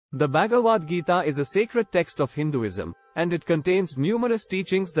The Bhagavad Gita is a sacred text of Hinduism, and it contains numerous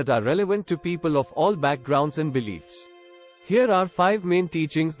teachings that are relevant to people of all backgrounds and beliefs. Here are 5 main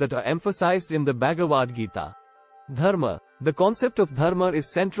teachings that are emphasized in the Bhagavad Gita. Dharma. The concept of dharma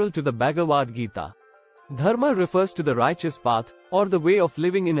is central to the Bhagavad Gita. Dharma refers to the righteous path, or the way of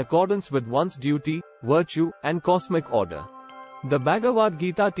living in accordance with one's duty, virtue, and cosmic order. The Bhagavad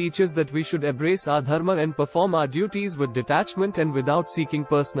Gita teaches that we should embrace our dharma and perform our duties with detachment and without seeking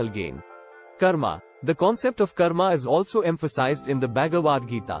personal gain. Karma. The concept of karma is also emphasized in the Bhagavad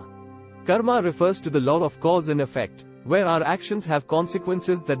Gita. Karma refers to the law of cause and effect, where our actions have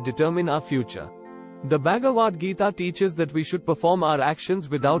consequences that determine our future. The Bhagavad Gita teaches that we should perform our actions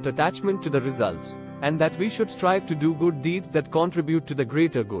without attachment to the results, and that we should strive to do good deeds that contribute to the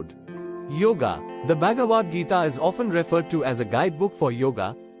greater good. Yoga. The Bhagavad Gita is often referred to as a guidebook for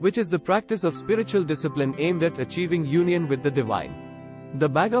yoga, which is the practice of spiritual discipline aimed at achieving union with the divine. The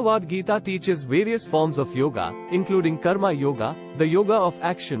Bhagavad Gita teaches various forms of yoga, including Karma Yoga, the yoga of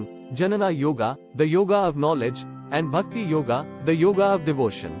action, Jnana Yoga, the yoga of knowledge, and Bhakti Yoga, the yoga of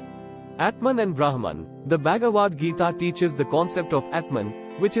devotion. Atman and Brahman. The Bhagavad Gita teaches the concept of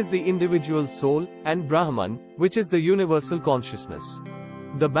Atman, which is the individual soul, and Brahman, which is the universal consciousness.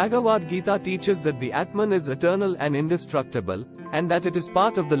 The Bhagavad Gita teaches that the Atman is eternal and indestructible, and that it is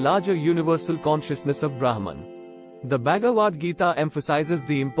part of the larger universal consciousness of Brahman. The Bhagavad Gita emphasizes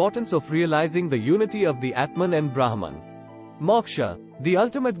the importance of realizing the unity of the Atman and Brahman. Moksha. The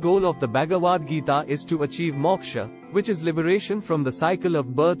ultimate goal of the Bhagavad Gita is to achieve moksha, which is liberation from the cycle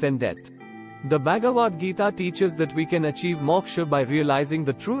of birth and death. The Bhagavad Gita teaches that we can achieve moksha by realizing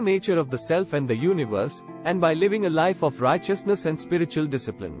the true nature of the self and the universe, and by living a life of righteousness and spiritual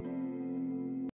discipline.